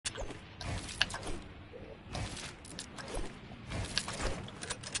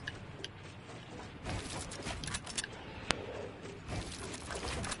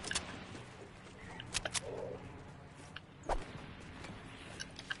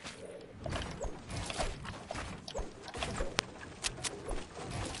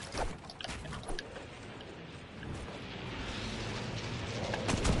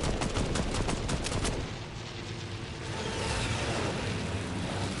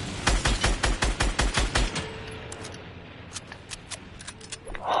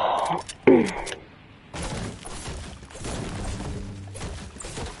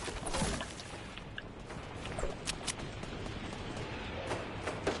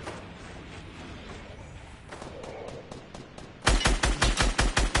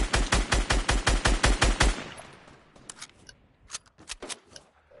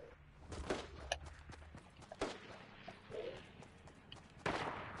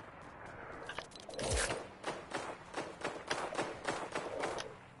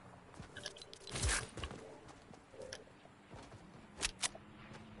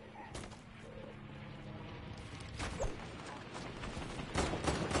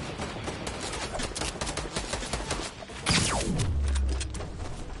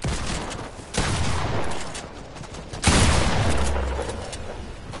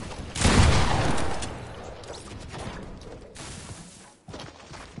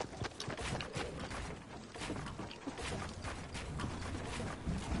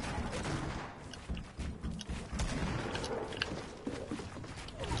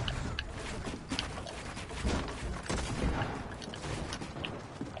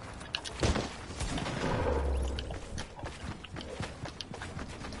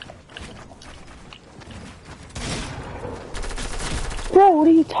what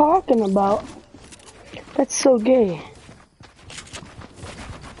are you talking about? That's so gay.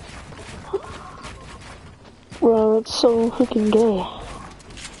 Bro, it's so freaking gay.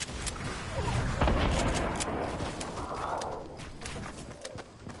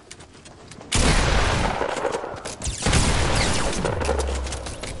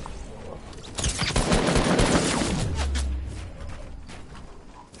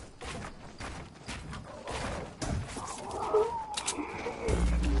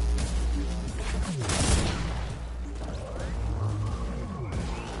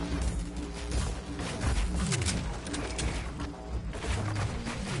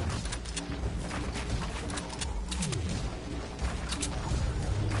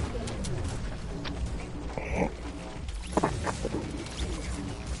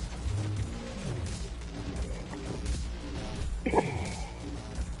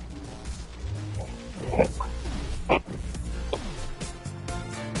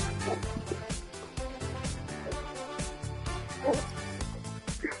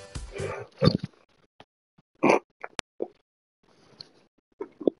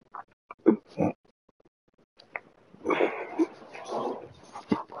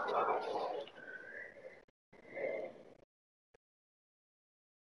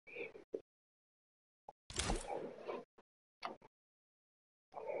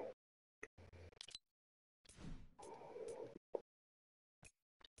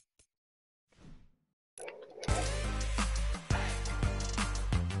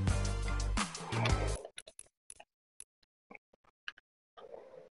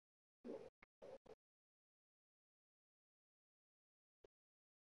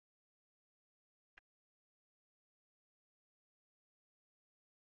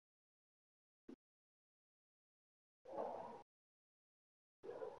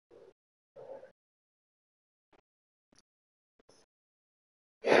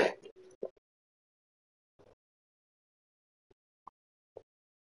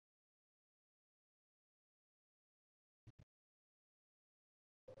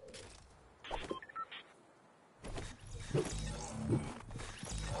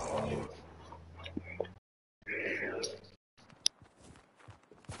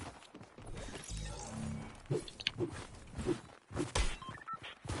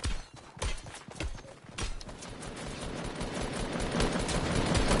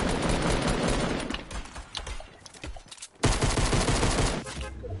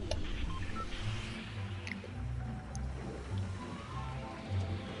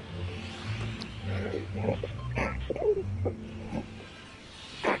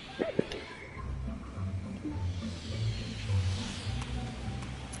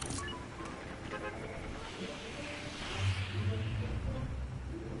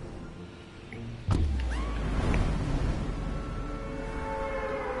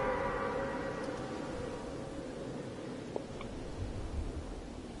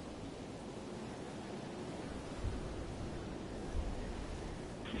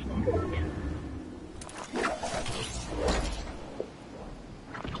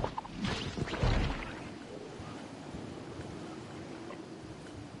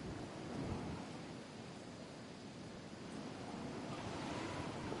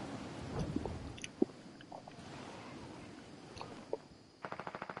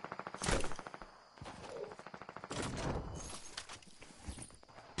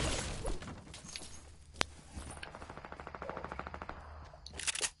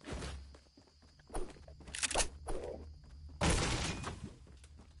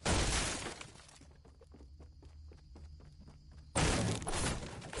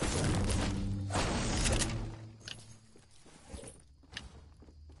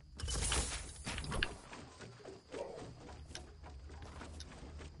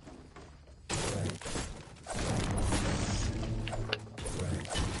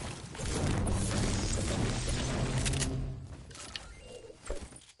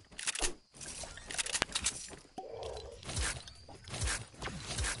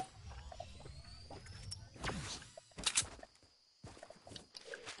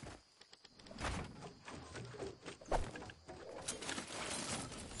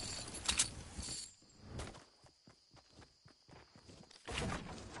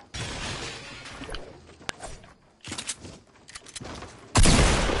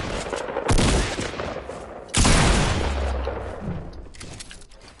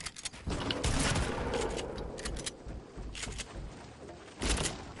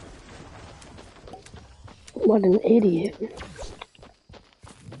 What an idiot.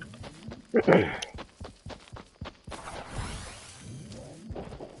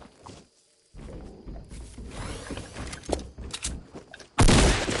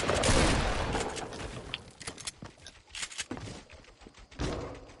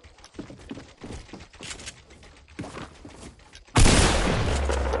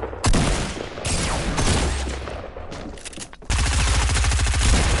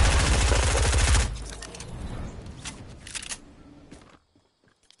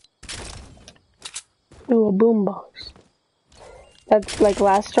 Ooh, a boombox. That's like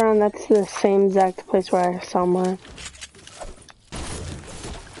last round, that's the same exact place where I saw mine.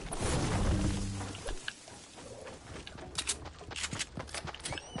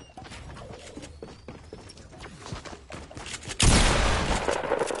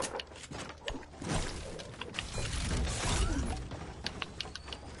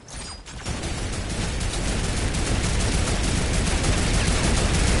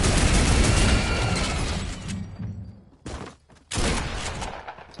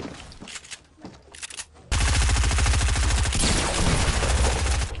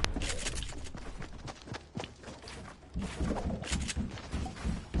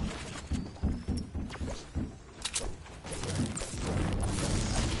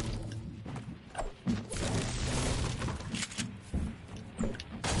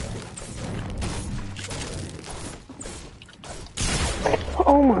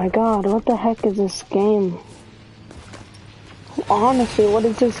 Oh my god, what the heck is this game? Honestly, what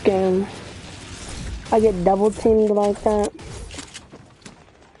is this game? I get double teamed like that.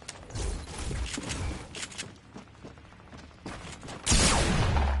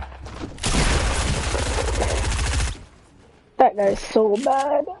 That guy's so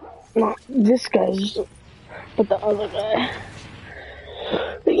bad. Not this guy's, but the other guy.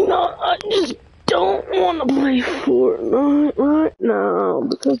 You know, I just don't want to play Fortnite right now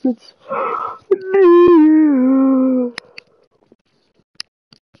because it's new.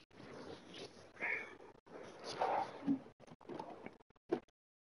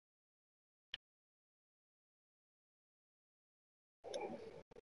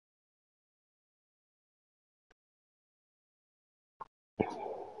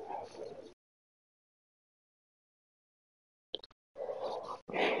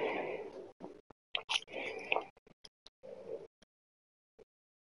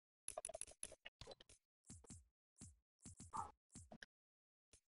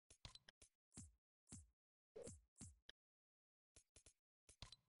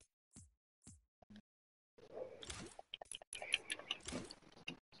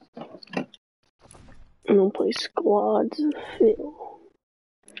 I'm gonna play squads. Phil.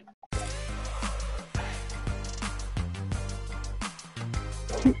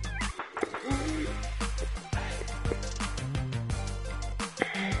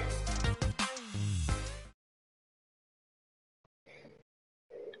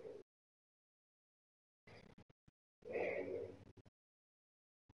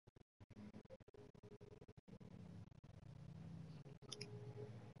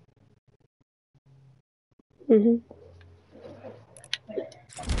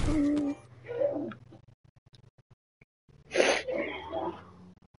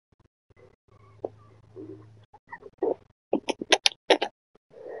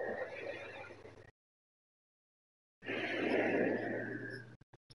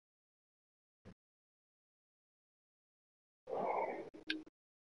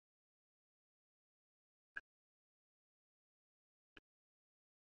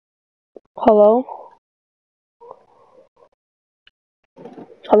 Hello?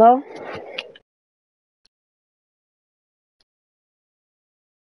 Hello?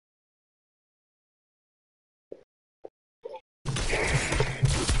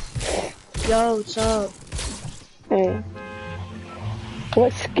 Yo, what's up? Hey.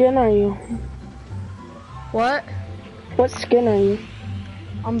 What skin are you? What? What skin are you?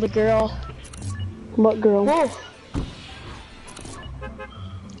 I'm the girl. What girl? Whoa.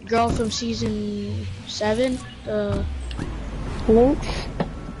 Girl from season 7. Lynx?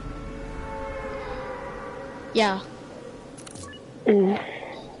 Yeah. Mm.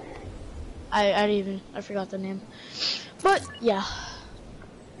 I forgot the name. But yeah.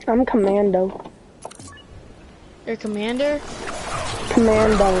 I'm Commando. You're commander?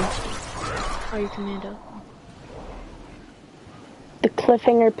 Commando. Are you commando? The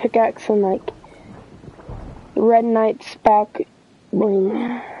cliffhanger pickaxe and like Red Knight's back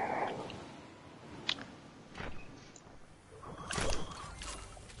bling.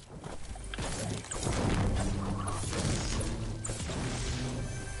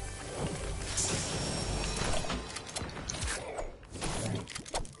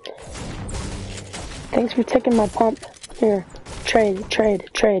 Thanks for taking my pump. Here. Trade.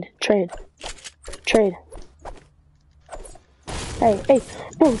 Hey,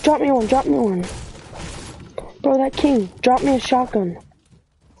 bro, drop me one. Bro, that king, drop me a shotgun.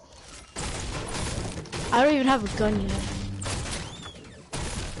 I don't even have a gun yet.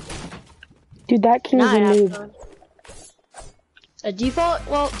 Dude, that king's a noob. A default?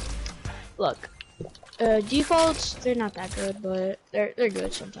 Well, look. Defaults, they're not that good, but they're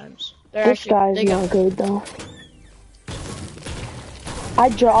good sometimes. This guy's not good though. I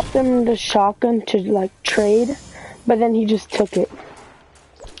dropped him the shotgun to like trade, but then he just took it.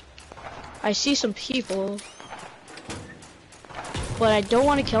 I see some people, but I don't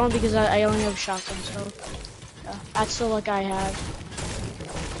want to kill him because I only have a shotgun, so yeah, that's the luck I have.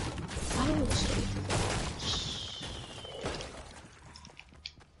 Oh,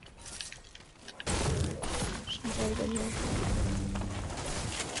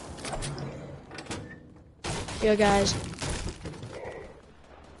 yo guys,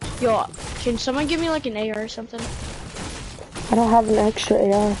 yo, can someone give me like an AR or something? I don't have an extra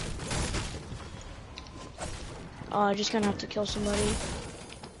AR. Just gonna have to kill somebody.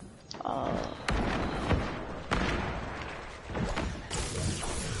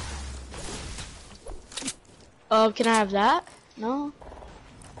 Can I have that? No.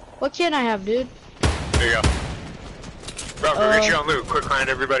 What can I have, dude? There you go. Robert, reach out, loot. Quick find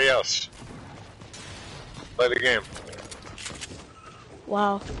everybody else. Play the game.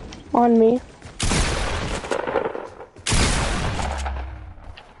 Wow. On me.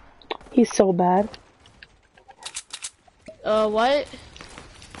 He's so bad. What?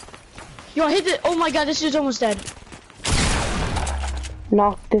 Yo, I hit it. Oh my god, this dude's almost dead.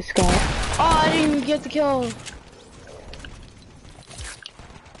 Knock this guy. Oh, I didn't even get the kill.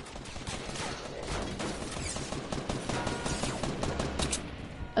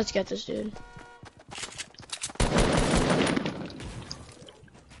 Let's get this dude.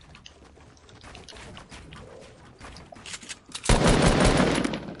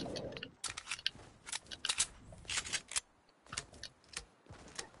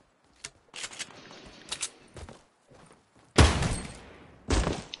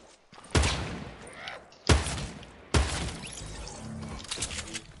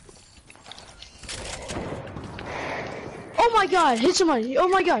 Oh my god, hit somebody. Oh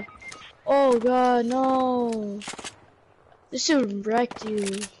my god. Oh god, no. This dude wrecked you.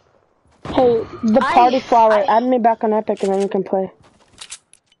 Hey, the party flower, add me back on Epic and then we can play.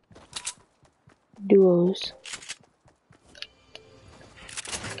 Duos.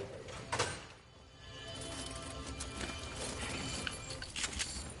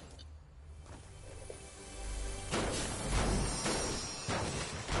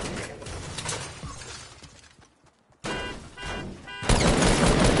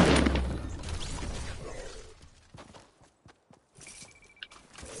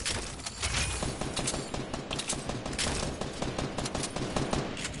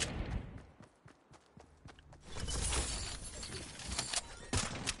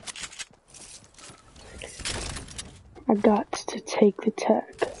 I got to take the tech.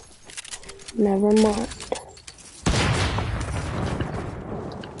 Never mind.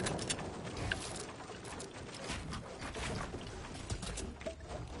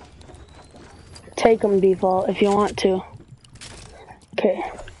 Take them, default, if you want to. Okay.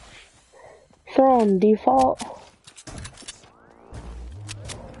 Throw them, default.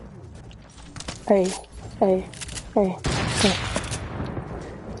 Hey, hey, hey, hey.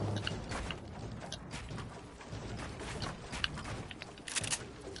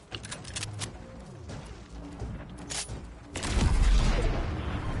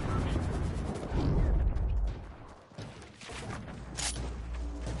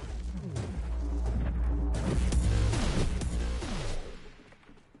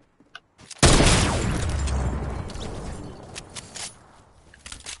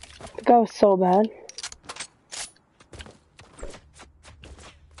 That was so bad.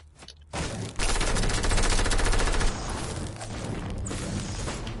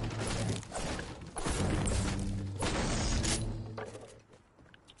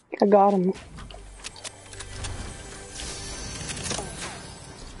 I got him.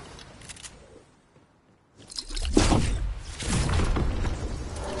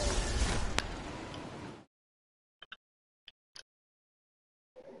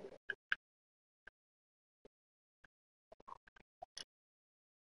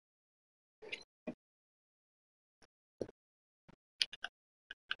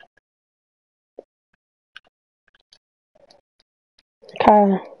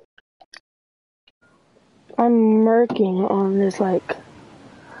 Kyle, I'm murking on this, like,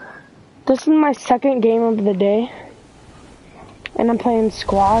 this is my second game of the day, and I'm playing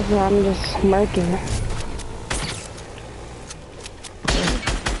squads, and I'm just murking.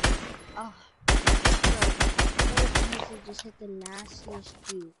 Oh, bro, just hit the nastiest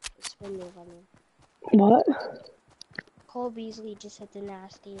spin move on me. What? Cole Beasley just hit the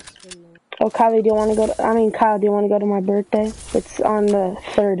nastiest spin move. Oh, Kyle, do you want to go to, Kyle, do you want to go to my birthday? It's on the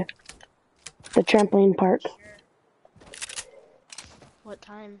 3rd. The trampoline park. What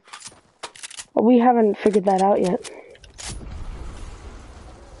time? We haven't figured that out yet.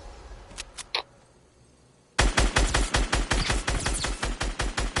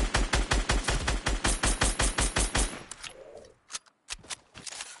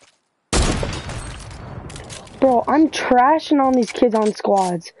 Bro, I'm trashing on these kids on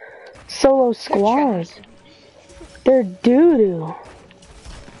squads. Solo squads. They're doo-doo.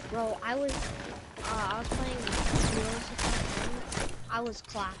 Bro, I was playing duos. I was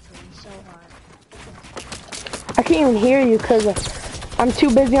clapping so hard. I can't even hear you because I'm too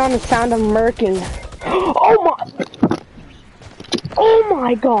busy on the sound of murking. Oh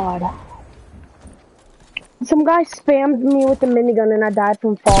my god. Some guy spammed me with a minigun and I died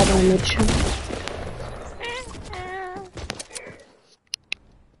from fall damage.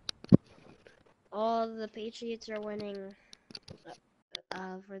 Oh, the Patriots are winning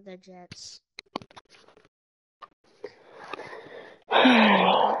for the Jets.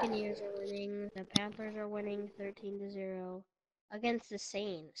 The Buccaneers are winning. The Panthers are winning 13-0 against the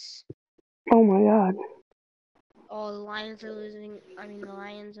Saints. Oh my god. Oh, the Lions are losing. I mean, the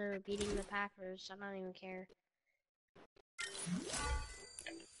Lions are beating the Packers. I don't even care.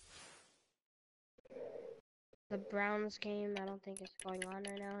 The Browns game, I don't think it's going on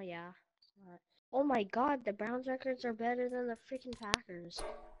right now. Yeah, it's not. Oh my god, the Browns records are better than the freaking Packers.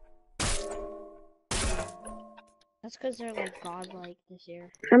 That's because they're like godlike this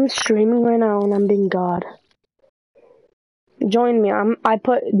year. I'm streaming right now and I'm being god. Join me. I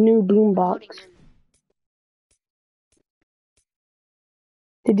put new boombox.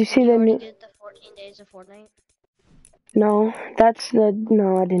 Did you see the new? Get the 14 days of Fortnite? No,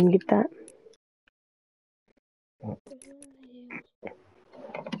 no, I didn't get that.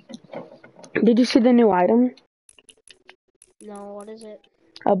 Did you see the new item? No, what is it?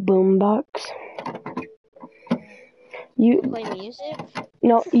 A boombox. You play music?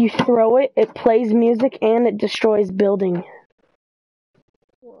 No, you throw it, it plays music, and it destroys building.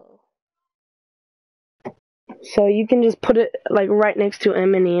 Whoa. So you can just put it like right next to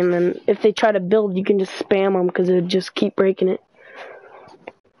Emily, and then if they try to build, you can just spam them because it would just keep breaking it.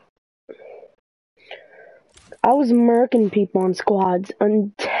 I was murking people on squads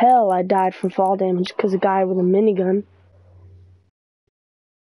until I died from fall damage because a guy with a minigun.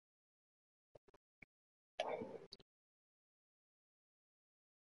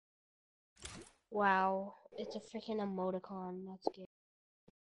 Wow, it's a freaking emoticon. That's good.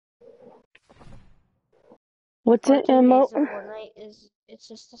 What's it, Emo? Fortnite it's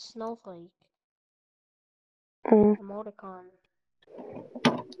just a snowflake. Oh. Emoticon.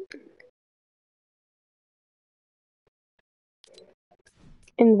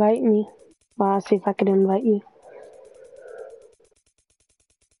 Invite me. Well, I'll see if I could invite you.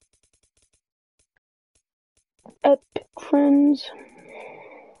 Epic friends.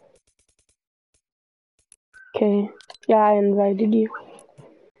 Okay. Yeah, I invited you.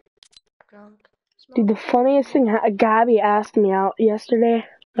 Drunk. Dude, the funniest thing, Gabby asked me out yesterday.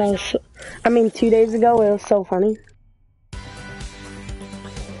 I mean, 2 days ago. It was so funny.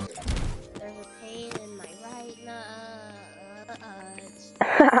 There's a pain in my right nut.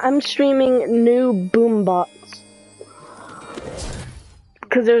 I'm streaming new boombox.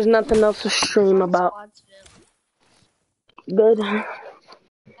 Because there's nothing else to stream about. Good. Yeah.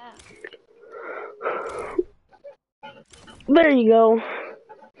 There you go.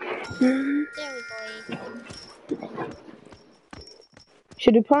 There we go.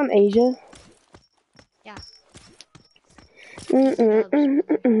 Should we put on Asia? Yeah. Why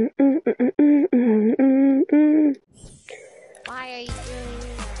are you doing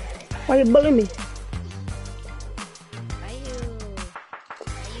that? Why are you bullying me? Why are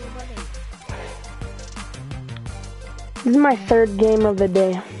you bullying? This is my third game of the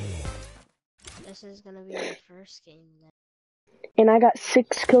day. This is gonna be my first game then. And I got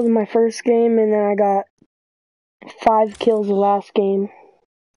 6 kills in my first game, and then I got 5 kills the last game.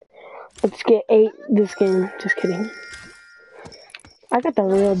 Let's get 8 this game. Just kidding. I got the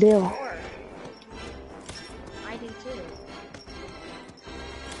real deal. I do too.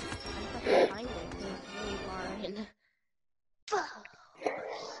 I have to find it because it's really far in.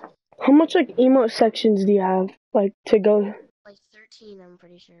 How much like emote sections do you have? Like to go? Like 13, I'm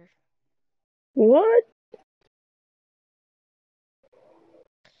pretty sure. What?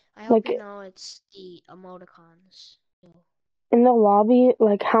 I hope you know it's the emoticons. In the lobby,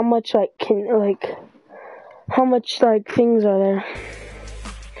 like how much like how much like things are there?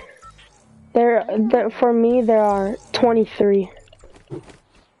 There for me there are 23.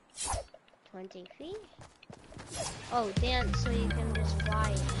 23? Oh, dance so you can just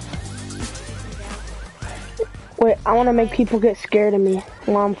fly. Wait, I want to make people get scared of me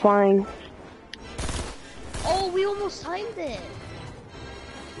while I'm flying. Oh, we almost timed it.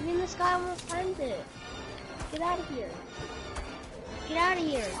 Me and this guy almost timed it. Get out of here. Get out of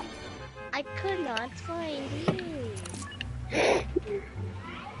here. I could not find you.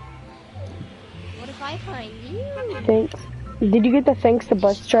 What if I find you? Thanks. Did you get the thanks to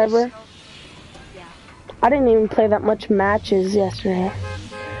bus driver? Yeah. I didn't even play that much matches yesterday.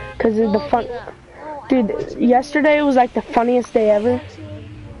 Cause of the No, fun. Mila. No, I don't want Dude, to. yesterday was like the funniest day I don't ever. want to.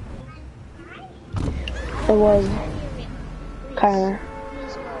 I It don't want was, to in here, Mila. Please. Kyler.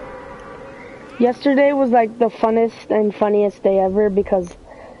 Please go. Yesterday was like the funnest and funniest day ever because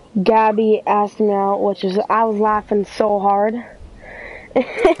Gabby asked me out, which is, I was laughing so hard.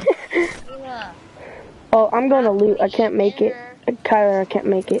 Mila. Oh, I'm going to Have loot. to I can't eat make it. dinner. Kyler, I can't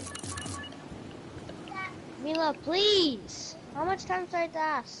make it. Mila, please. How much time do I have to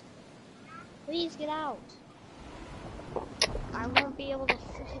ask? Please get out. I won't be able to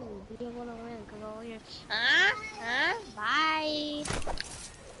freaking be able to win because all your bye. I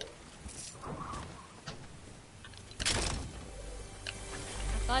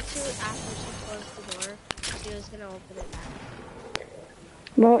thought she would, after she closed the door, she was gonna open it back.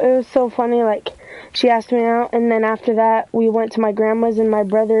 Well, it was so funny, like, she asked me out, and then after that, we went to my grandma's, and my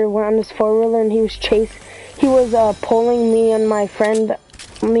brother went on his four-wheeler, and he was pulling me and my cousin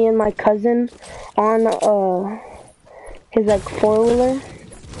on, his, like, four-wheeler.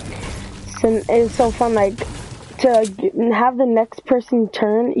 So, it was so fun, like, to have the next person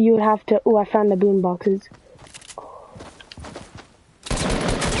turn, you would have to, oh, I found the boom boxes.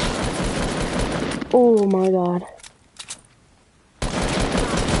 Oh my god.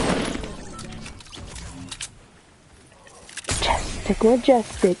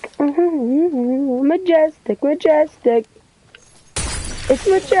 Majestic. Majestic, majestic. It's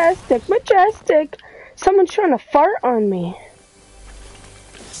majestic, majestic. Someone's trying to fart on me.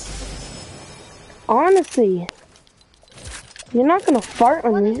 Honestly. You're not gonna fart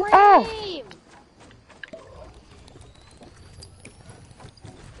on me. Ah!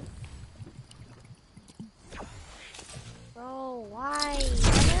 Bro, why?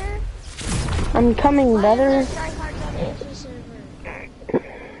 Brother? I'm coming, brother.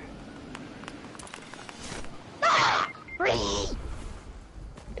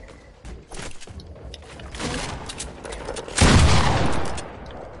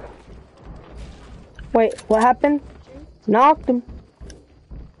 Wait, what happened? Knocked him.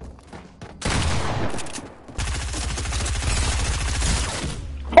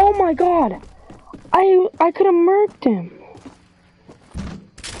 Oh my god! I could have murked him. I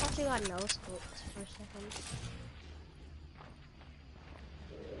thought you got no scopes for a second.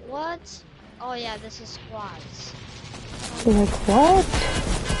 What? Oh yeah, this is squads. Like what?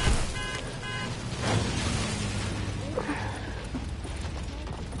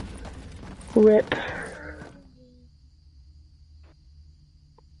 Rip.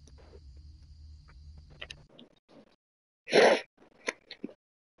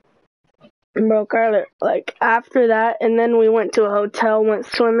 Bro, Carter, like, after that, and then we went to a hotel, went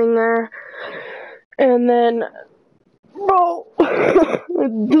swimming there, and then, bro,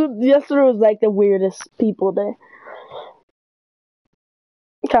 yesterday was, like, the weirdest people day.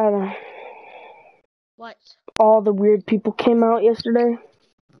 Carter. What? All the weird people came out yesterday.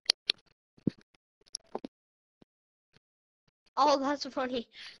 Oh, that's funny.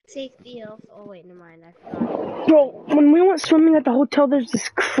 Take the elf. Oh wait, never mind. I forgot. Bro, when we went swimming at the hotel, there's this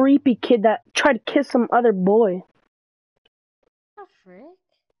creepy kid that tried to kiss some other boy. What the frick?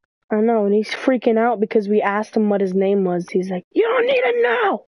 I know, and he's freaking out because we asked him what his name was. He's like, you don't need to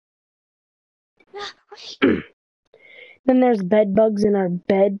know! Wait. Then there's bed bugs in our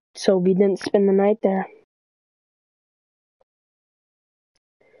bed, so we didn't spend the night there.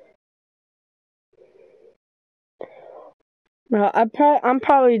 Bro, I'm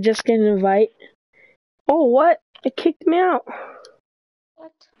probably just gonna invite. Oh, what? It kicked me out.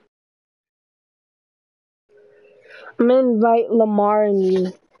 What? I'm gonna invite Lamar and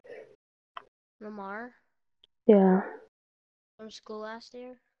you. Lamar? Yeah. From school last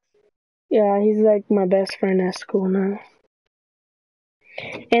year? Yeah, he's like my best friend at school now.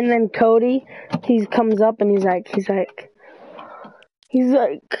 And then Cody, he comes up and he's like,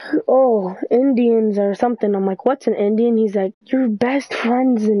 oh, Indians or something. I'm like, what's an Indian? He's like, your best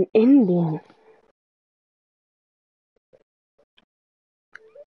friend's an Indian.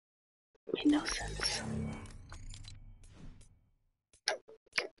 Made no sense.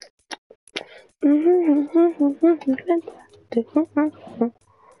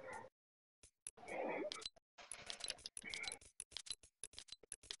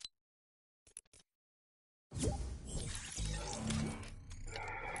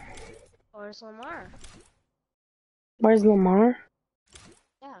 Where's Lamar? Where's Lamar?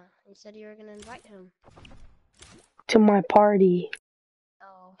 Yeah, you said you were gonna invite him. To my party.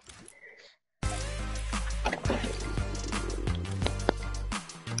 Oh.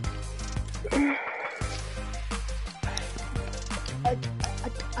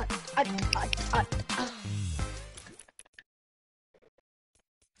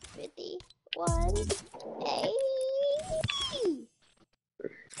 One. Hey.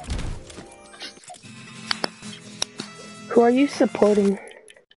 Who are you supporting?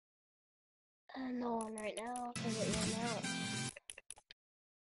 No one right now, because it ran out.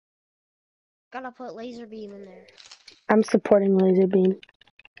 Gotta put laser beam in there. I'm supporting Laser Beam.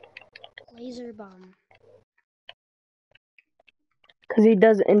 Laser bomb. Because he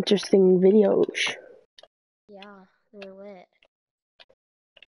does interesting videos. Yeah, they're lit.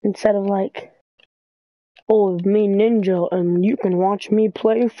 Instead of like, oh, me Ninja and you can watch me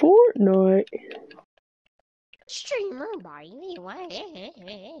play Fortnite. Streamer by the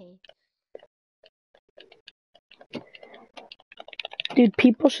way. Dude,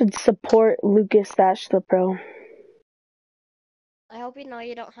 people should support lukas-thepro. I hope you know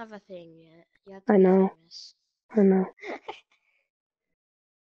you don't have a thing yet. You have to I be know. famous. I know.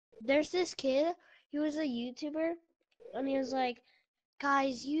 There's this kid, he was a YouTuber, and he was like,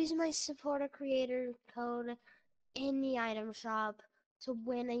 guys, use my supporter creator code in the item shop to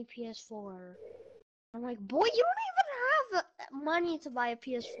win a PS4. I'm like, boy, you don't even have money to buy a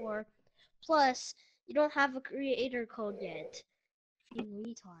PS4. Plus, you don't have a creator code yet. You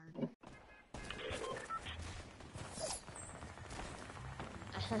retard.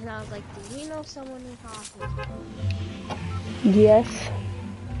 And I was like, do you know someone who's talking to? Yes.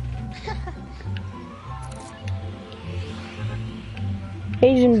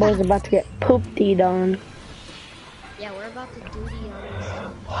 Asian boy's about to get pooped on. Yeah, we're about to duty on this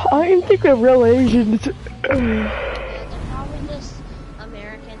kid. I didn't think they're real Asians. Yeah, they're probably just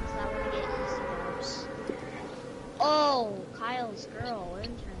Americans that want to get easy dubs. Oh, Kyle's girl,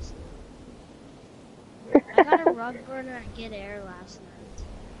 interesting. I got a rug burner at Get Air last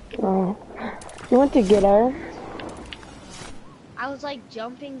night. Oh. You went to get her? I was like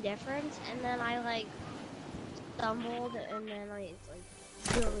jumping different, and then I like stumbled, and then I really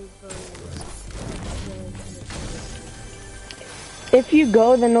bruised. Really bruised. If you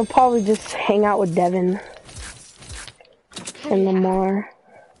go, then they'll probably just hang out with Devin and Lamar.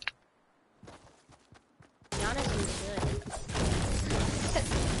 To be honest, we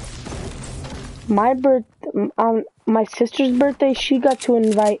should. My sister's birthday, she got to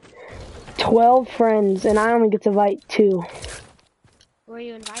invite 12 friends, and I only get to invite 2. Who are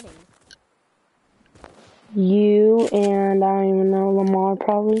you inviting? You and, I don't even know, Lamar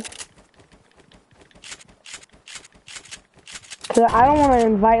probably. Cause I don't want to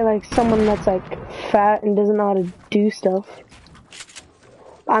invite like someone that's like fat and doesn't know how to do stuff.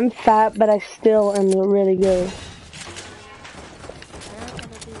 I'm fat, but I still am really good.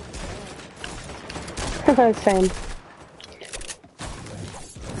 Same.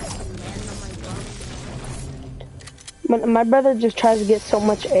 My brother just tries to get so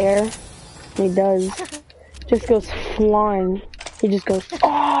much air. He does. Just goes flying. He just goes,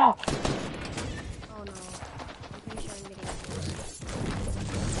 oh! Oh no. I'm pretty sure I'm getting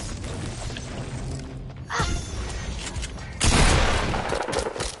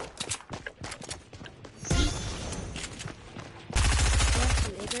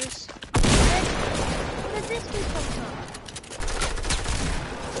Where did this dude come from?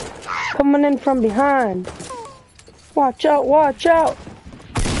 Coming in from behind. Watch out, watch out.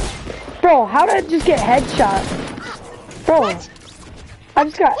 Bro, how did I just get headshot? Bro, what? I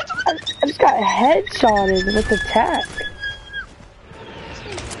just got headshotted with the tack.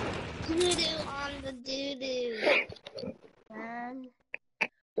 Doo-doo on the doo-doo.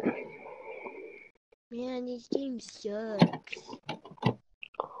 Man, this game sucks.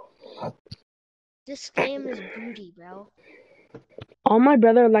 This game is booty, bro. All my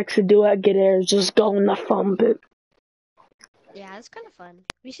brother likes to do at Get Air is just go in the fun pit. Yeah, it's kind of fun.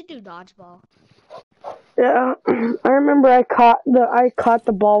 We should do dodgeball. Yeah, I remember I caught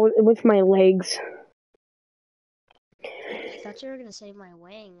the ball with my legs. I thought you were gonna say my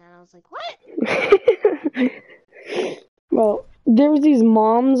wing, and I was like, what? Well, there was these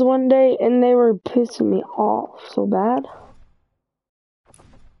moms one day, and they were pissing me off so bad.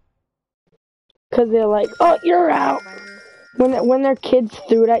 Cause they're like, "Oh, you're out." When their kids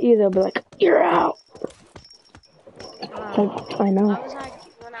threw it at you, they'll be like, "You're out." I know.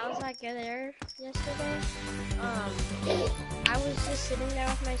 When I was at Get Air yesterday, I was just sitting there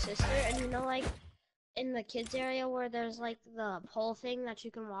with my sister, and you know, like, in the kids area where there's like the pole thing that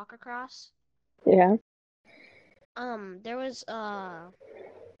you can walk across. Yeah. There was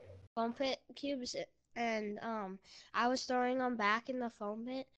foam pit cubes, and I was throwing them back in the foam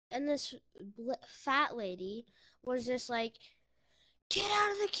pit, and this fat lady was just like, "Get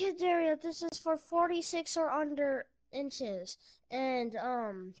out of the kids area! This is for 46 or under inches." And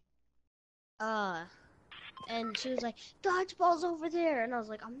and she was like, "Dodgeball's over there," and I was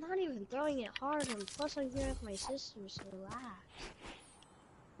like, "I'm not even throwing it hard, and plus I'm here with my sisters, so relax."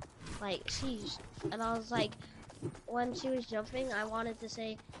 Like, and I was like, when she was jumping, I wanted to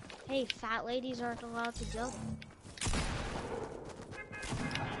say, "Hey, fat ladies aren't allowed to jump."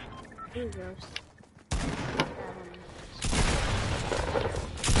 Ooh, gross.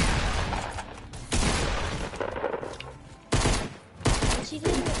 And she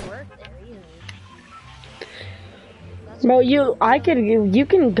didn't even work there either. Bro, you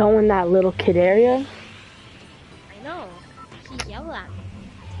can go in that little kid area. I know. She yelled at me.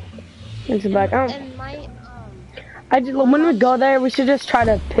 It's like, And my when we go there, we should just try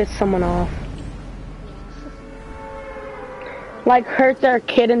to piss someone off. Like, hurt their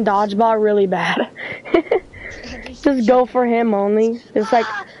kid in dodgeball really bad. Just go for him only. Just like,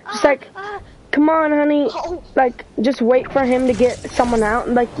 come on, honey. Like, just wait for him to get someone out.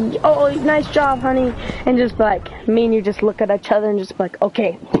 And like, oh, nice job, honey. And just like, me and you just look at each other and just be like,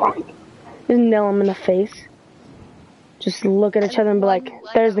 okay. Just nail him in the face. Just look at each other and be like,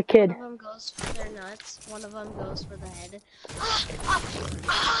 there's the kid. One of them goes for their nuts. One of them goes for the head.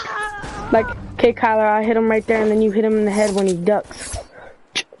 Like, okay, Kyler, I hit him right there, and then you hit him in the head when he ducks.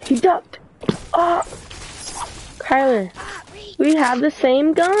 He ducked. Oh, Kyler, we have the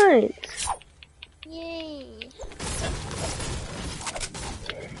same guns. Yay.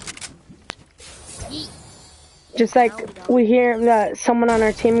 Just like we hear that someone on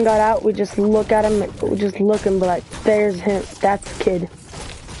our team got out, we just look at him, we just look and be like, there's him, that's the kid.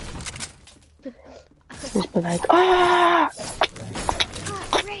 Just be like, ah!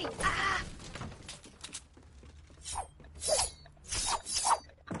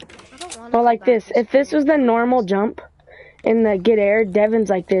 Well, like this, if this was the normal jump in the get air, Devin's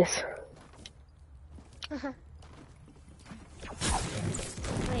like this. Wait, you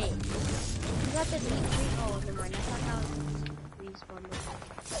got the meat tree? Oh, never mind. I thought that was respawn.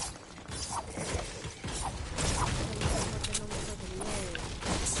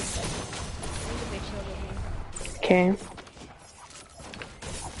 Okay.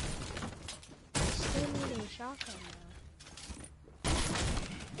 Still needing shotgun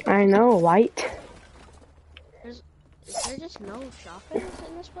now. I know, white. Is there just no shotguns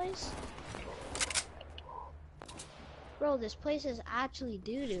in this place? Bro, this place is actually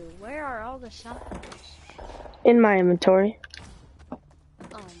doo-doo. Where are all the shotguns? In my inventory. Oh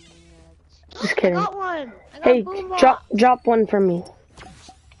man. Just kidding. I got one! I got Hey, boom drop one for me.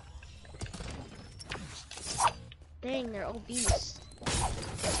 Dang, they're obese.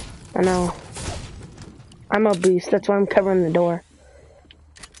 I know. I'm obese, that's why I'm covering the door.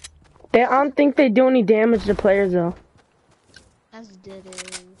 I don't think they do any damage to players though. As did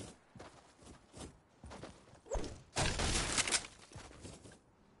it.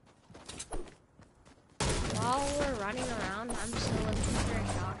 While we're running around, I'm still looking for a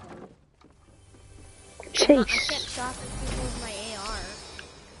shotgun. Chase. I can't shotgun people with my AR.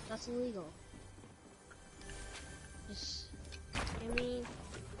 That's illegal. Just give me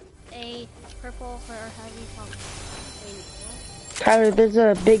a purple or heavy pump. Wait, what? Tyler, there's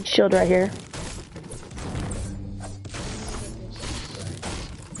a big shield right here.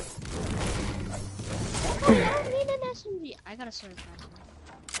 I don't need an SMG. I got a sword.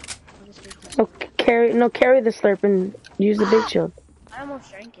 Carry the slurp and use the big shield. I almost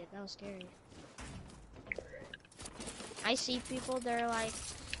drank it. That was scary. I see people. They're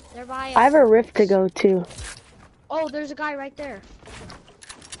by. I have a rift to go to. Oh, there's a guy right there.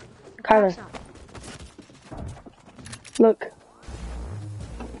 Kyler, look.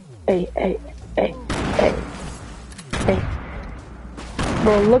 Hey.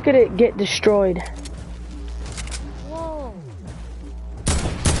 Bro, look at it get destroyed. Whoa.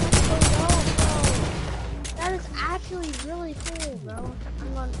 That is actually really cool, bro.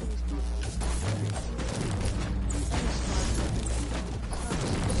 I'm going to this one.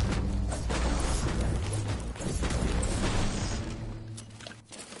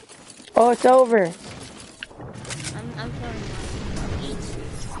 Oh, it's over. I'm throwing one.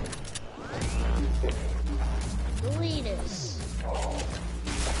 Delete this.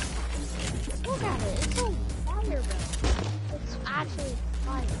 Look at it. It's so fire, bro. It's actually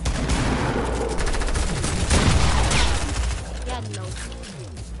fire. Yeah, no.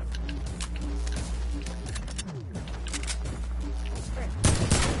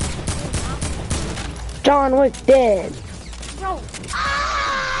 John Wick dead. Bro.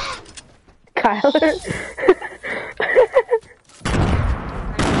 Ah! Kyler.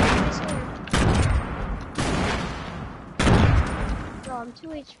 Bro, I'm 2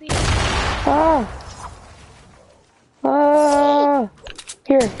 HP. Ah. Ah.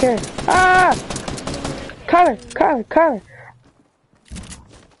 Here. Ah. Kyler.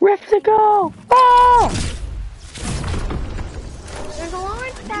 Rift to go. Ah. There's a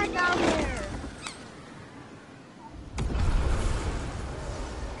launch pad down there.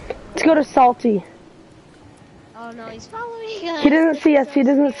 Let's go to Salty. Oh no, he's following us. He doesn't see us. So He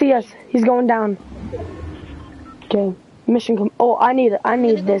doesn't see us. scary. He's going down. Okay. Mission come. Oh, I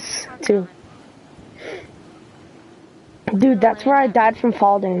need this too. Dude, that's where I died from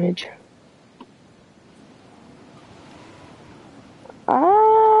fall damage.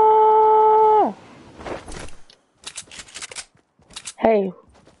 Ah! Hey,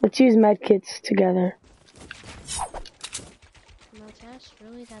 let's use medkits together. No test?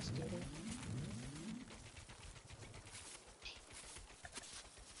 Really? That's stupid.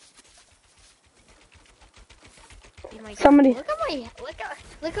 Oh my God. Somebody. Look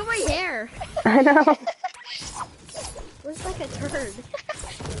at my hair. I know. Looks like a turd.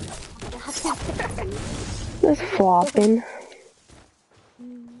 Just flopping.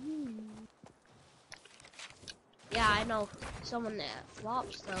 Yeah, I know someone that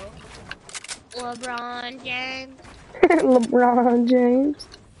flops though. LeBron James. LeBron James.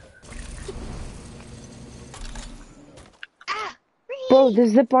 Ah, Bro, the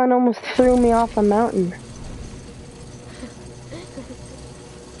zipline almost threw me off a mountain.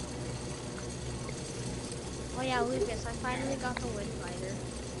 Oh yeah, Lucas, I finally got the wind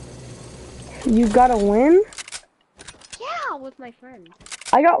fighter. You got a win? Yeah, with my friend.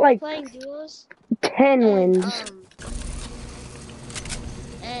 I got like Playing duos. 10 wins.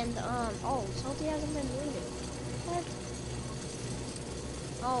 Oh, Salty hasn't been looted. What?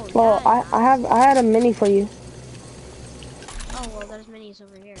 Oh, Well, yeah. I had a mini for you. Oh, well, there's minis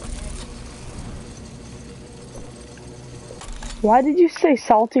over here. Why did you say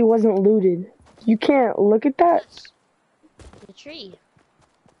Salty wasn't looted? You can't look at that? The tree.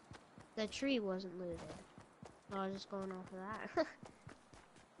 The tree wasn't looted. So I was just going off of that.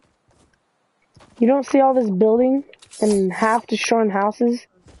 You don't see all this building and half destroying houses?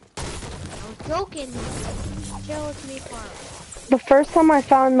 I was joking. Chill with me, Carl. The first time I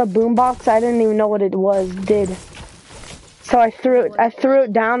found the boombox, I didn't even know what it did. So I threw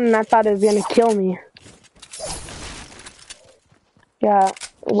it down and I thought it was gonna kill me. Yeah,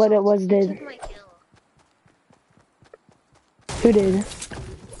 what it was did. Took my kill. Who did?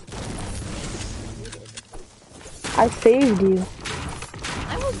 I saved you.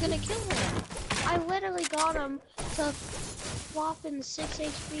 I was gonna kill him. I literally got him to flop in 6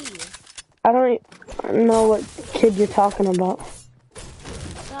 HP. I don't know what kid you're talking about.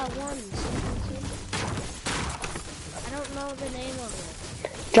 That one. I don't know the name of it.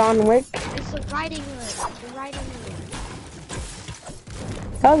 John Wick? It's the Riding Hood. The Riding Hood.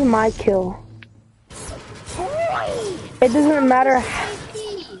 That was my kill. It doesn't matter.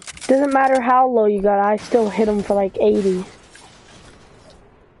 Doesn't matter how low you got. I still hit him for like 80.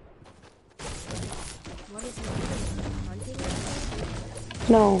 What is it? Hunting?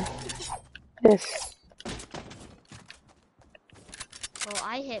 No. This. Well,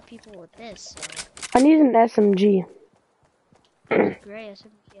 I hit people with this, so. I need an SMG. Gray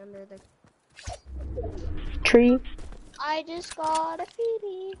SMG under the Tree. I just got a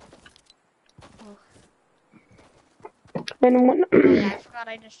feedie. Oh. And when Oh yeah, I forgot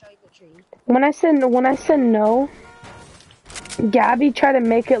I just showed you the tree. when I said no, Gabby tried to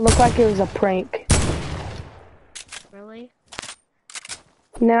make it look like it was a prank. Really?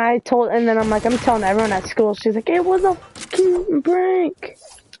 And then I'm telling everyone at school. She's like, it was a fucking prank.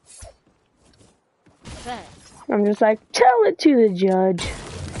 I bet. I'm just like, tell it to the judge.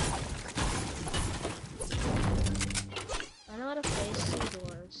 I know how to place two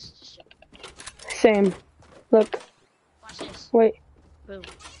doors. Same. Look. Watch this. Wait. Boom.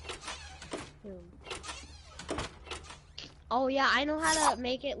 Boom. Oh yeah, I know how to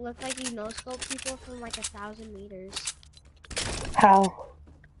make it look like you no-scope people from like 1,000 meters. How?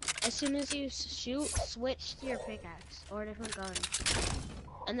 As soon as you shoot, switch to your pickaxe or a different gun.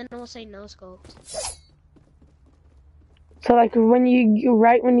 And then it will say no-scoped. So like when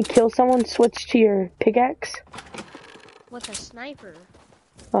you kill someone, switch to your pickaxe? With a sniper.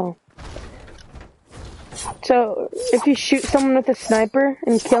 Oh. So if you shoot someone with a sniper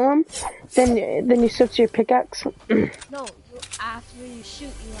and kill him, then you switch to your pickaxe? No, after you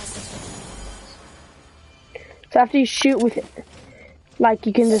shoot, you have to switch. So after you shoot with, like,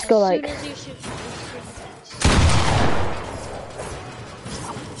 you can just go like. As soon as you shoot, you switch to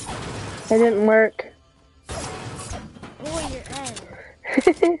It didn't work. Boy, you're Ed.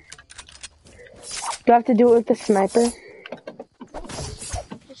 Do I have to do it with the sniper? I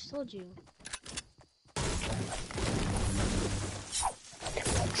just told you.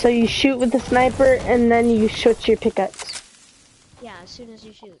 So you shoot with the sniper and then you shoot your pickaxe. Yeah, as soon as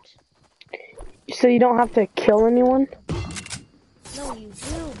you shoot. So you don't have to kill anyone? No, you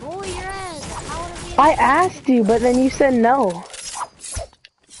do. Boy, you're Ed. How would it be? I asked you, but then you said no.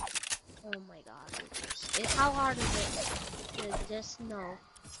 Oh my god. How hard is it to just know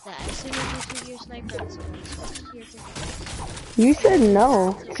that as soon as you shoot your sniper at someone, you switch to your pickaxe? You said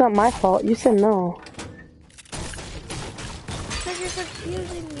no. It's not my fault. You said no. Because you're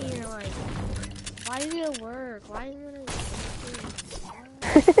confusing me. You're like, why did it work? Why didn't it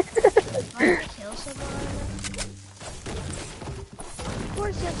why did I kill someone? Of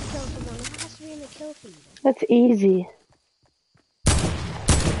course you have to kill someone. It has to be in the kill feed. That's easy.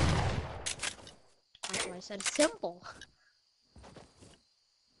 That's why I said simple.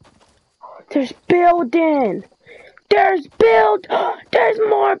 There's building. There's There's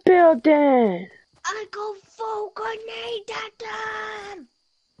more building. I go full grenade at them!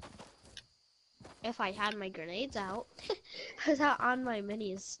 If I had my grenades out. I was out on my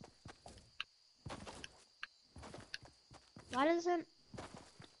minis. Why doesn't...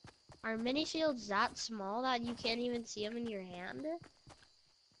 Are mini shields that small that you can't even see them in your hand?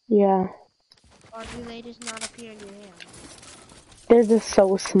 Yeah. Or do they just not appear in your hand? They're just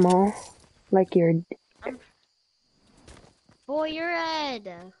so small. Like you're... Boy, you're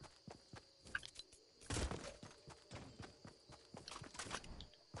Ed!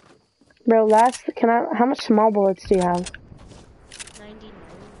 Bro, how much small bullets do you have? 99.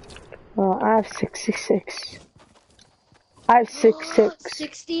 Well, I have 66. I have 66.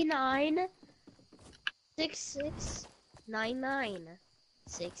 69? 66? 99.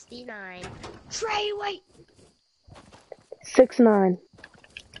 69. Trey, wait! 69.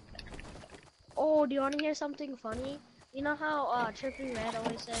 Oh, do you want to hear something funny? You know how Trippy Red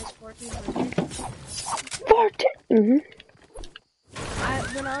always says 1400? 14! Mm-hmm.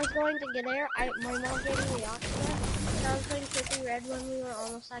 When I was going to get air, my mom gave me the oxygen, and I was playing Trippy Red when we were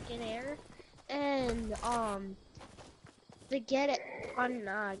almost at get air, and to get it on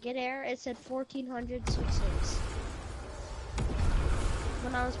get air, it said 1466.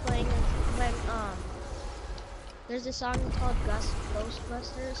 When I was playing when there's a song called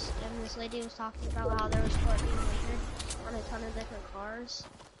Ghostbusters, and this lady was talking about how there was 1400 on a ton of different cars,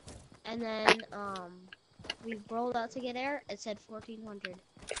 and then we rolled out to get air, it said 1400.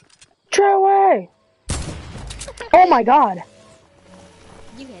 Try away! Oh my god!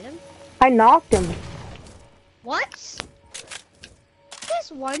 You hit him? I knocked him. What?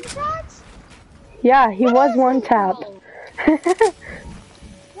 This one shot? Yeah, he was one tap.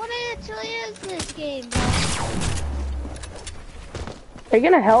 What actually is this game, bro? Are you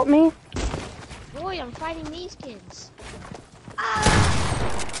gonna help me? Boy, I'm fighting these kids. Ah!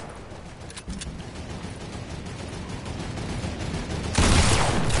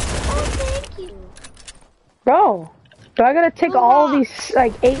 Oh, thank you. Bro, do I gotta take all these,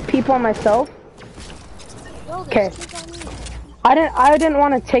 like, 8 people on myself? No, Okay. there's kids on me. I didn't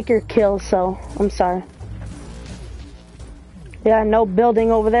want to take your kill, so I'm sorry. Yeah, no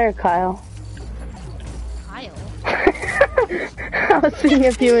building over there, Kyle. Kyle? I was seeing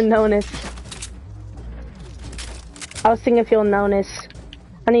if you would notice.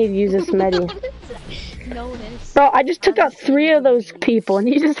 I need to use this medi. Notice. Bro, I just took out 3 of those people, and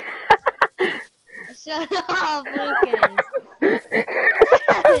he just... Shut up, Lucas.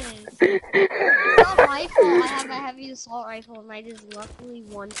 It's not my fault I have a heavy assault rifle and I just luckily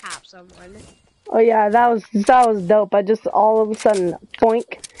one-tap someone. Oh yeah, that was dope. I just all of a sudden,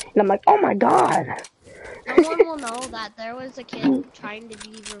 boink, and I'm like, oh my god. No one will know that there was a kid trying to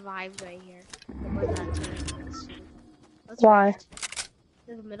be revived right here. Where that turret is. Let's Why? rift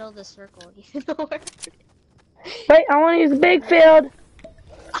to the middle of the circle. You know where? Wait, I want to use big field.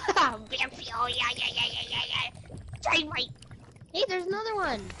 Big field, yeah. Try right. Hey, there's another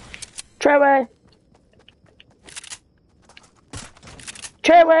one. Treyway.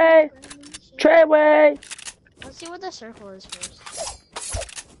 Let's see what the circle is first.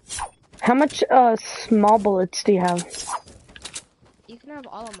 How much small bullets do you have? You can have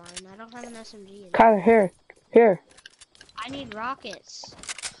all of mine. I don't have an SMG. Kyle, here. I need rockets.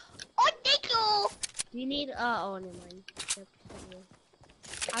 Oh, thank you. You need oh, never mind.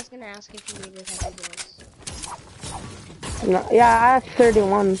 I was gonna ask if you needed heavy bullets. No, yeah, I have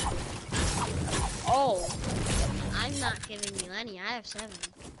 31. Oh, I'm not giving you any. I have 7.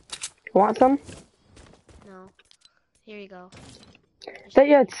 Want some? No. Here you go. I thought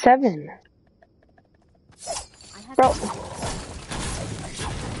you had 7. I have Bro. 2.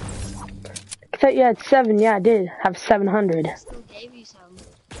 I thought you had 7. Yeah, I did have 700. I still gave you some.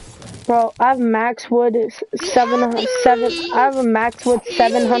 Bro, I have max wood seven. I have a max wood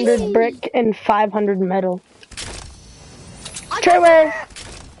 700 brick and 500 metal. Treyway,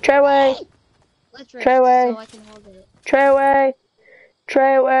 Treyway, Let's rift Treyway, so I can hold it. Treyway,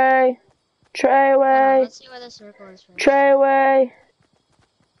 Treyway, Hold on, Treyway, let's see where the circle is first. Treyway,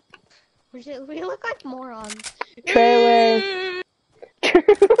 We look like morons. Treyway.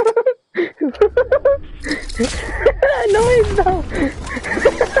 That noise though.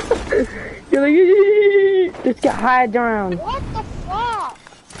 You're like, just get hide around. What the fuck?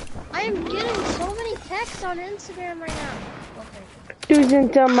 I am getting so many texts on Instagram right now. Okay. Who's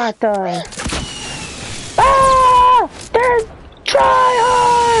into my thigh? Ah! There's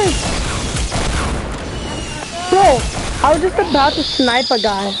tryhards! Bro, I was just about to snipe a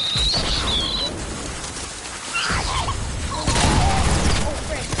guy.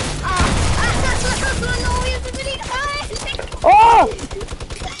 Oh!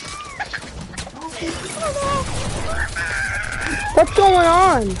 What's going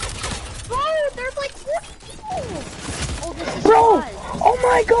on? Bro, there's like 40 people. Oh, this is Bro! squads. Oh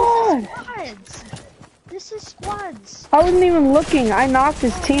my god! Squads. This is squads. I wasn't even looking. I knocked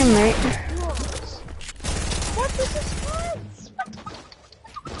his teammate. What? This is squads.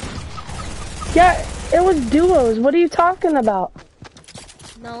 Yeah, it was duos. What are you talking about?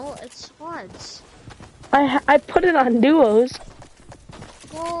 No, it's squads. I put it on duos.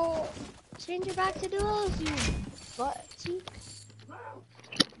 Well, change it back to duos, you butt cheek.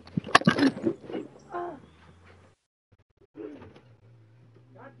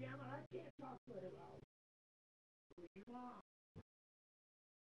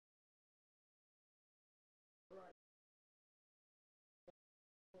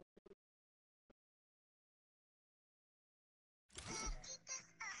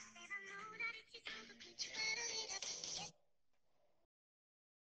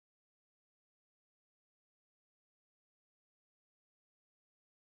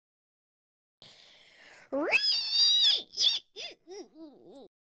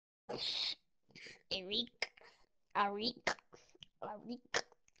 Eric, Eric,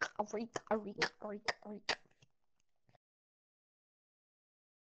 Eric, Eric.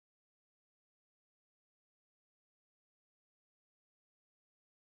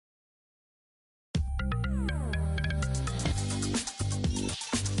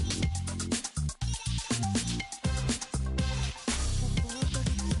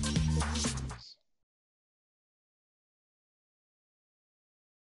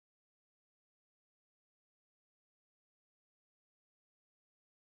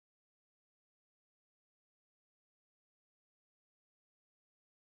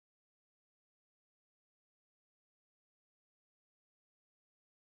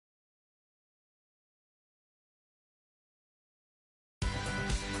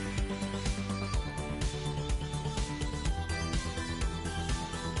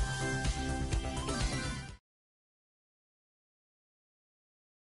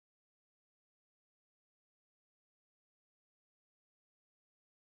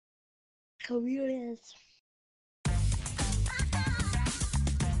 Careers.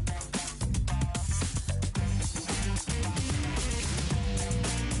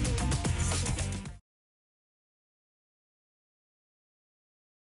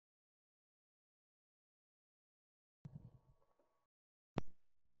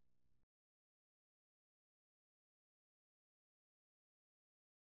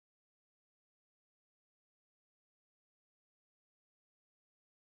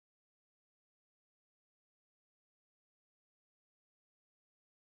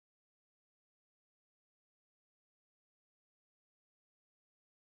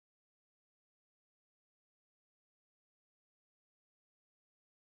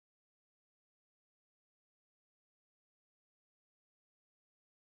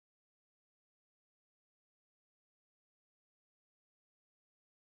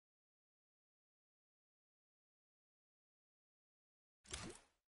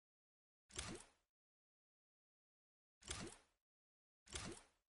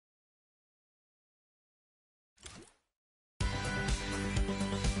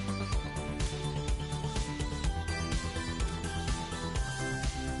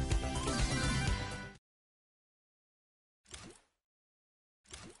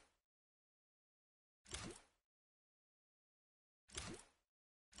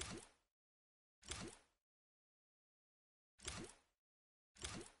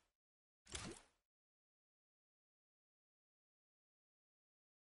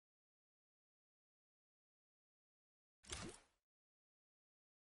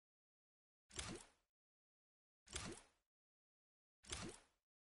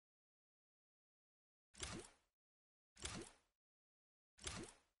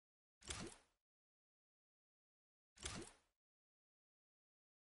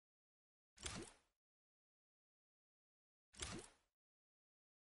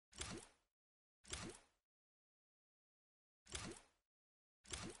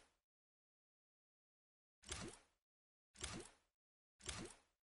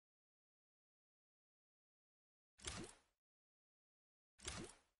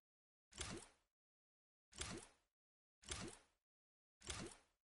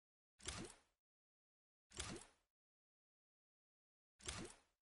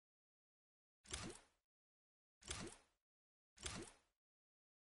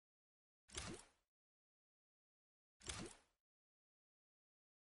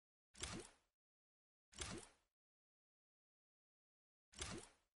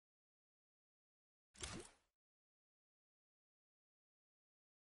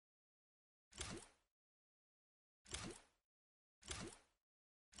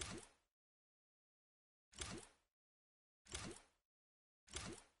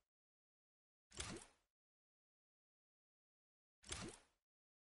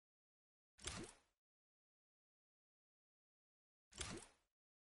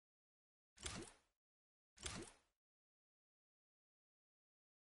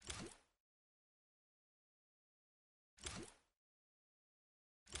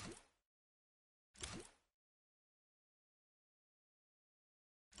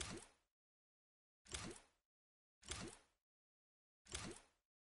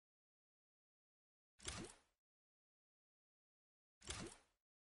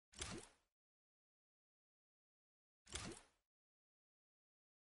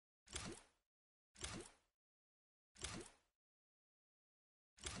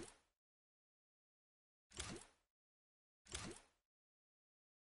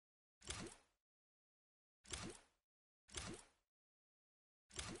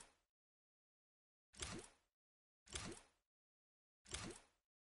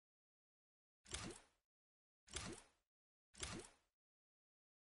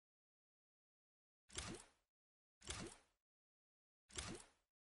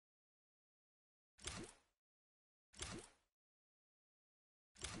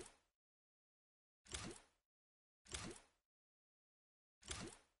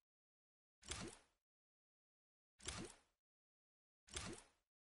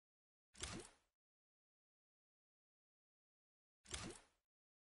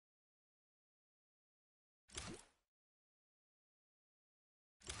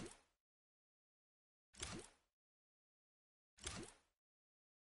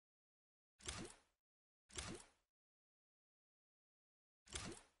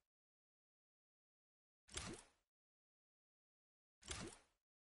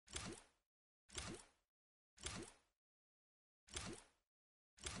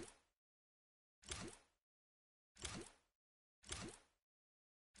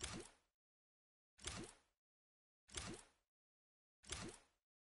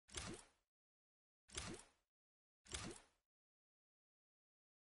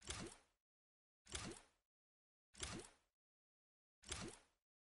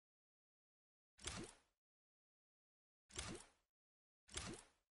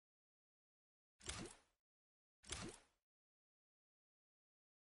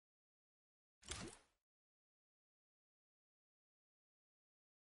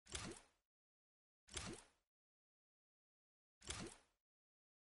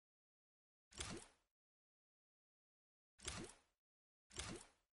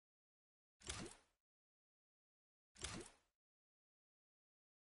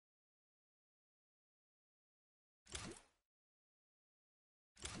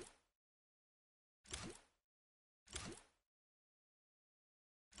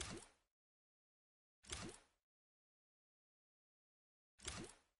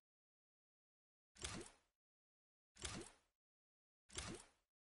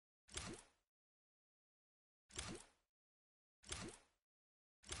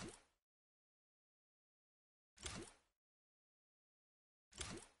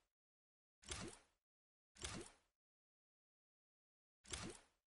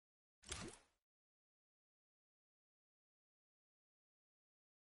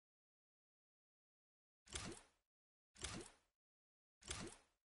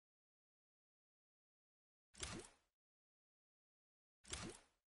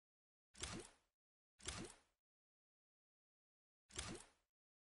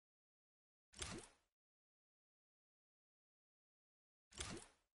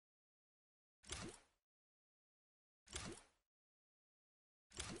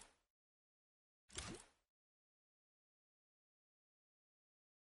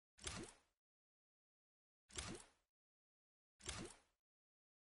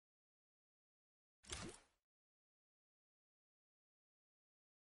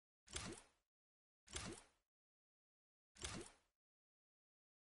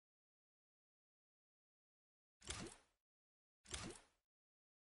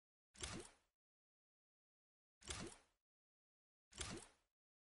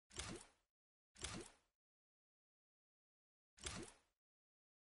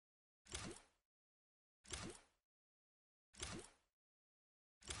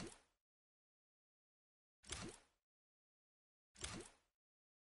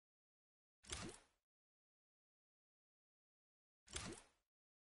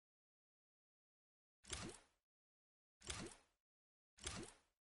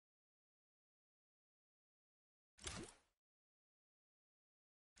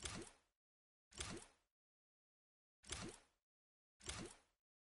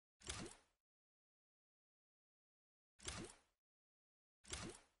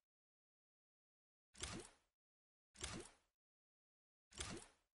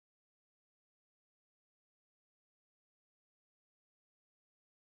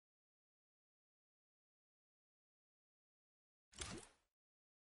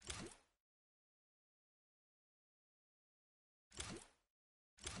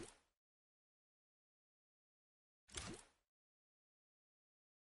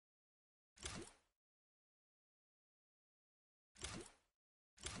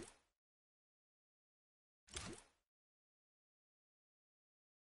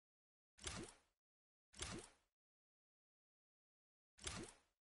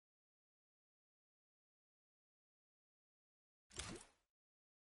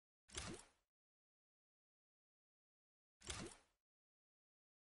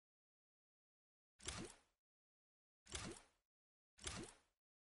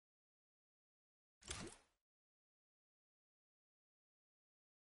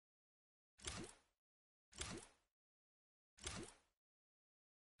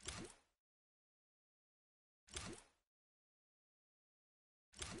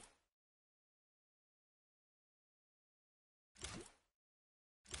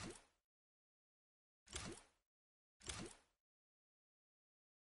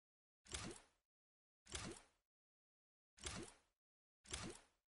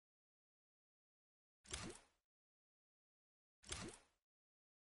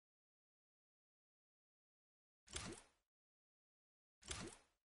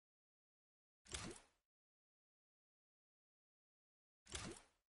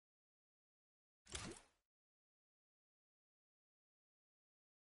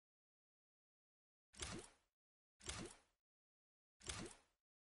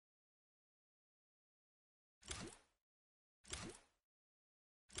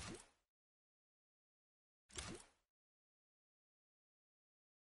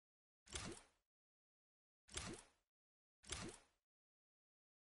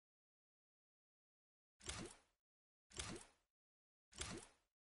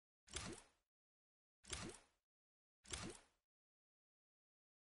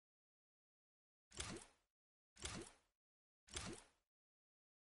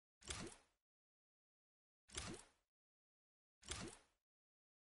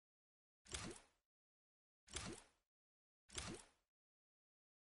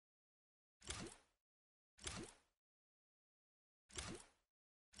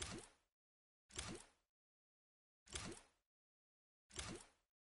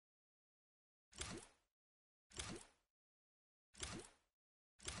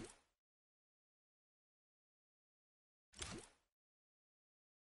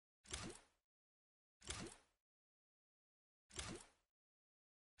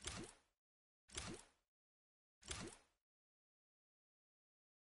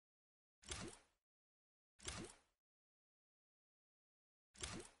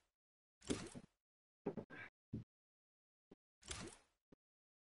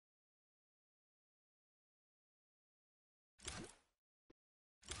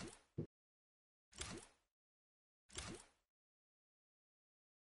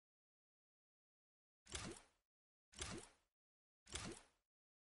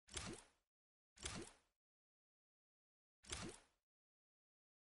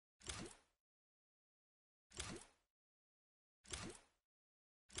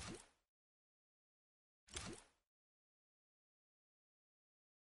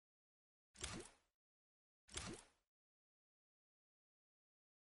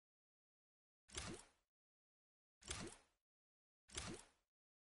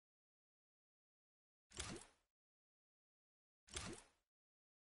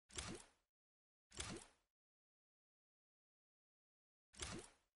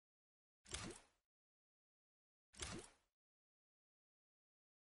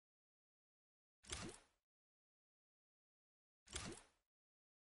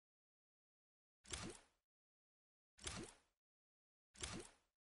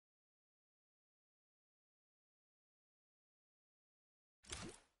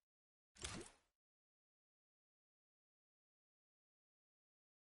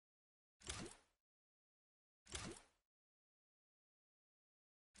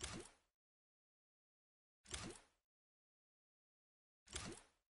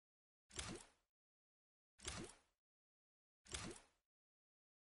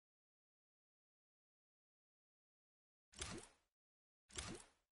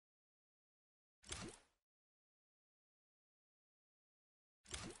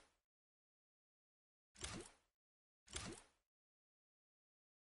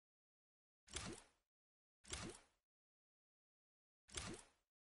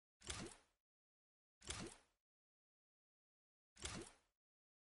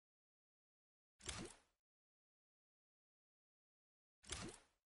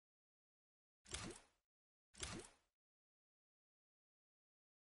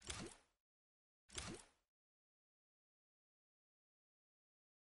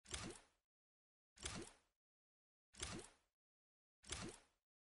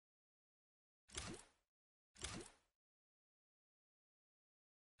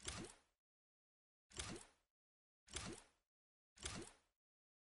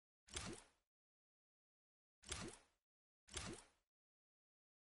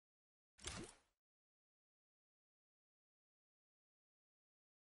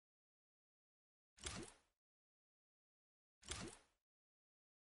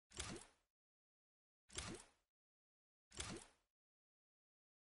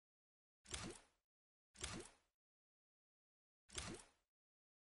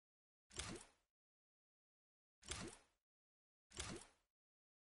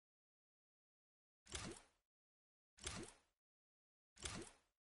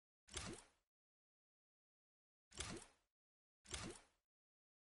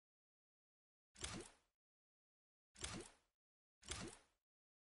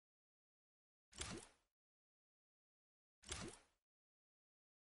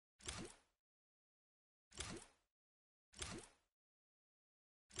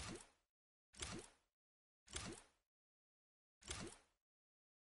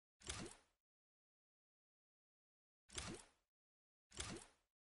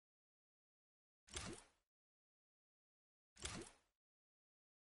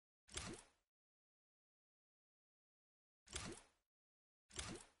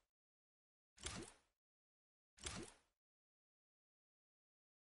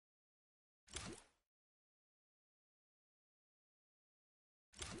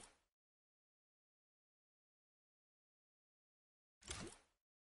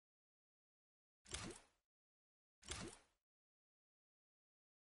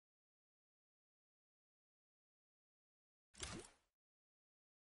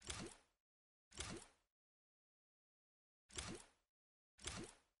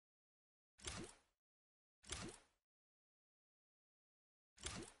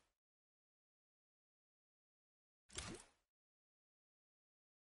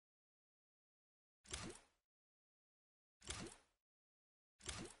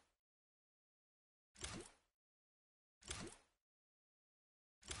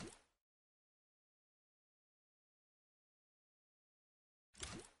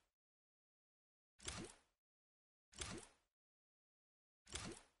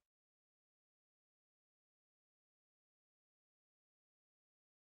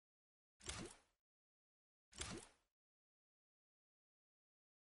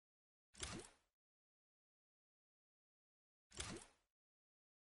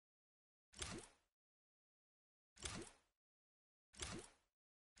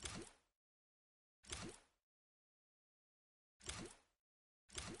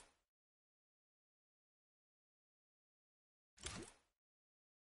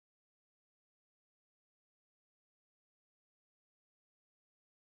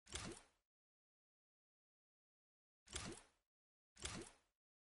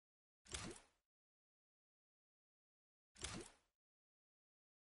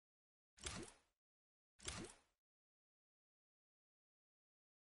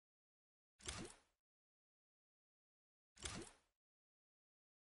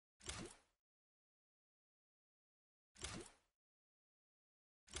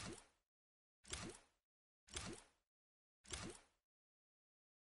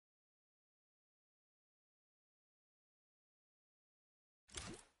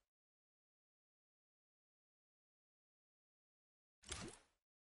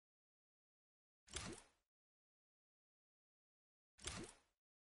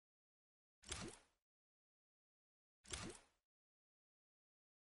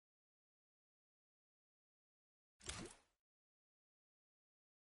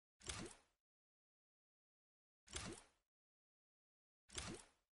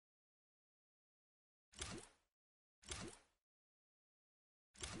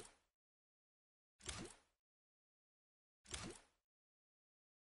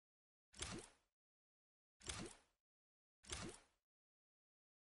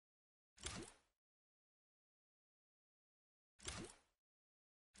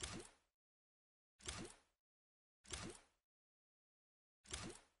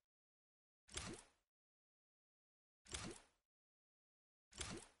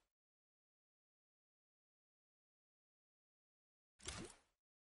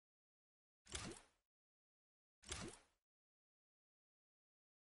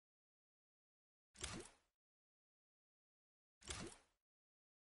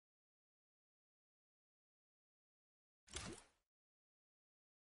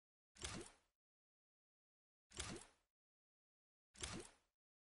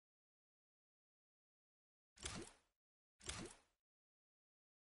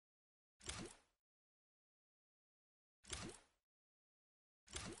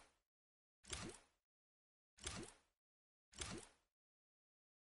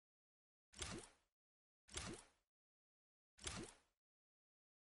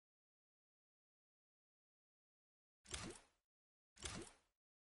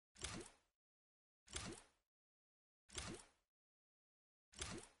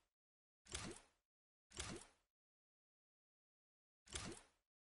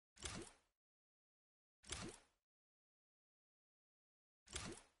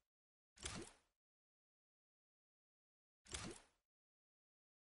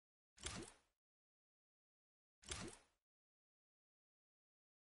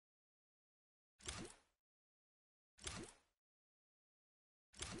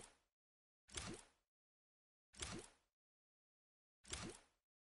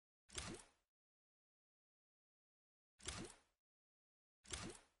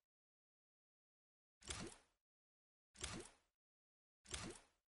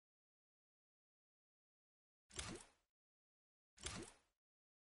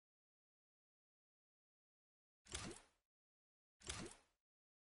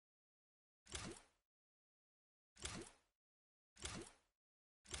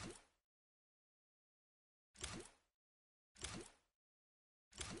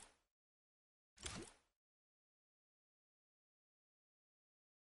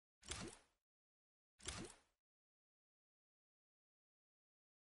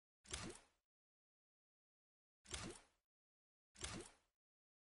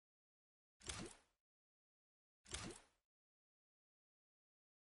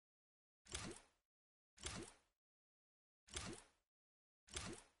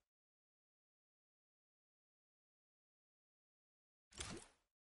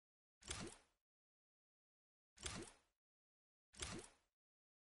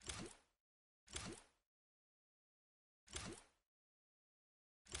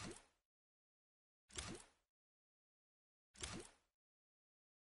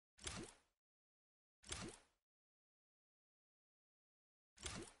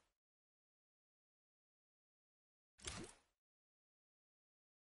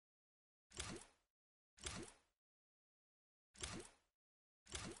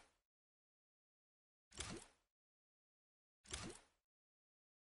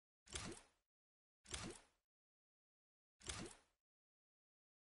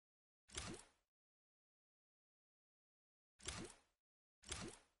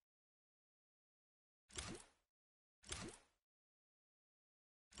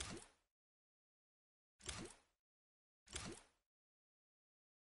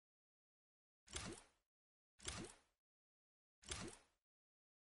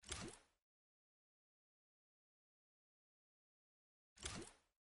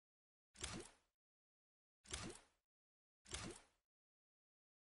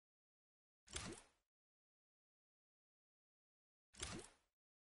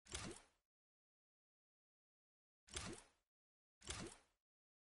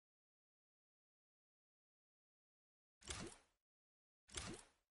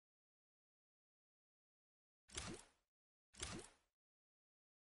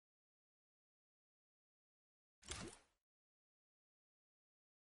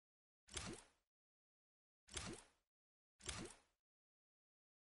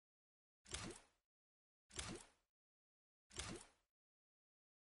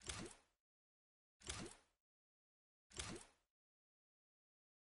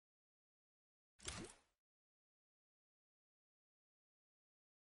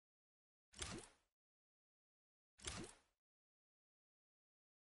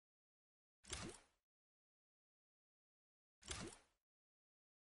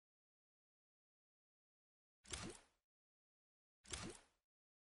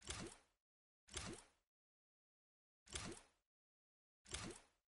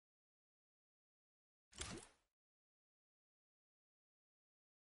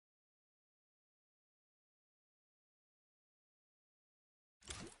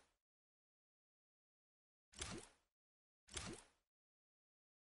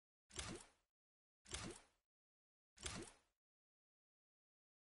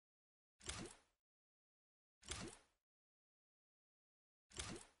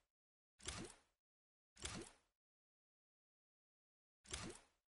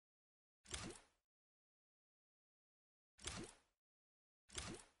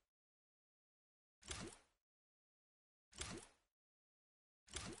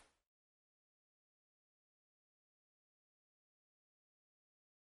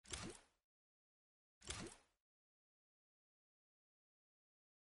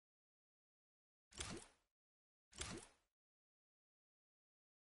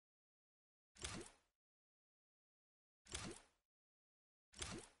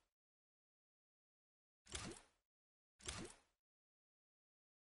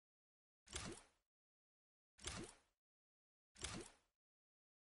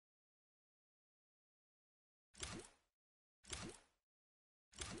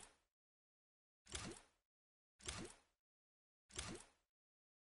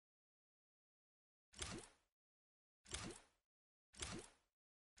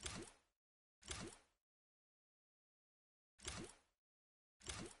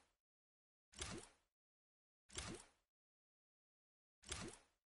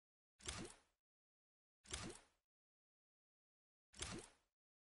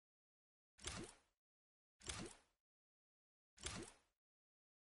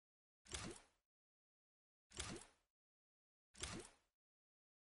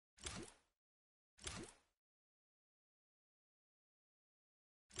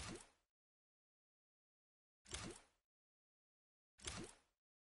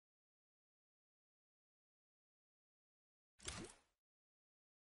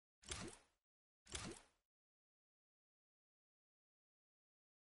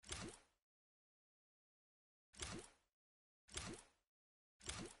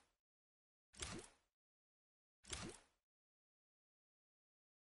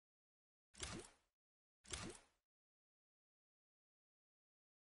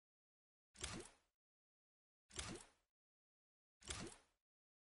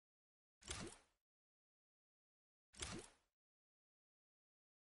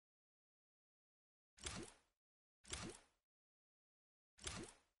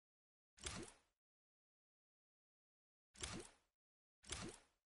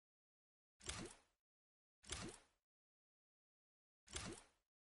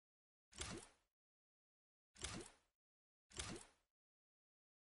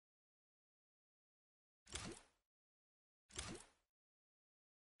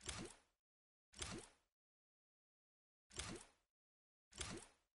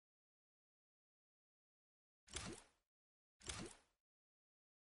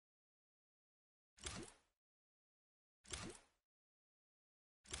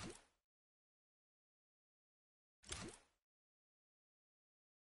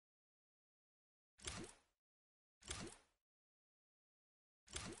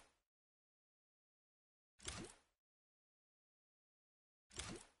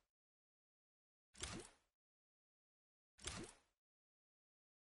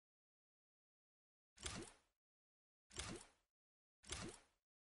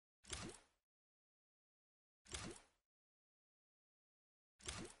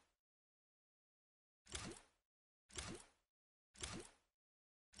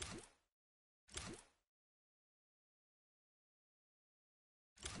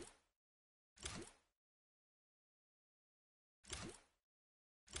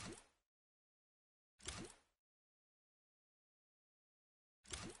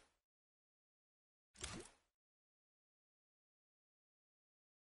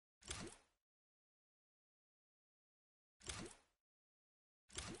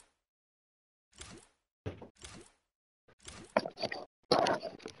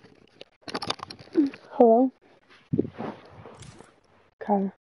 Hello? Okay.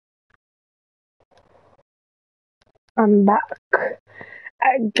 I'm back.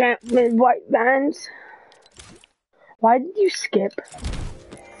 Again with white bands. Why did you skip?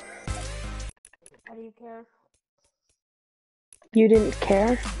 Why do you care? You didn't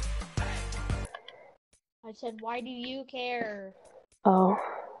care? I said, why do you care? Oh.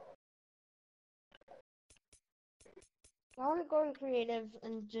 I want to go to creative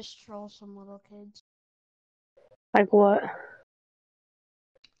and just troll some little kids. Like what?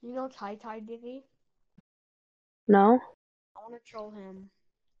 You know Ty Ty Diggy? No? I want to troll him.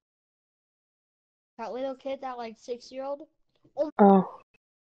 That little kid, that like 6-year-old. Oh.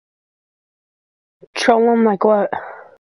 Troll him like what?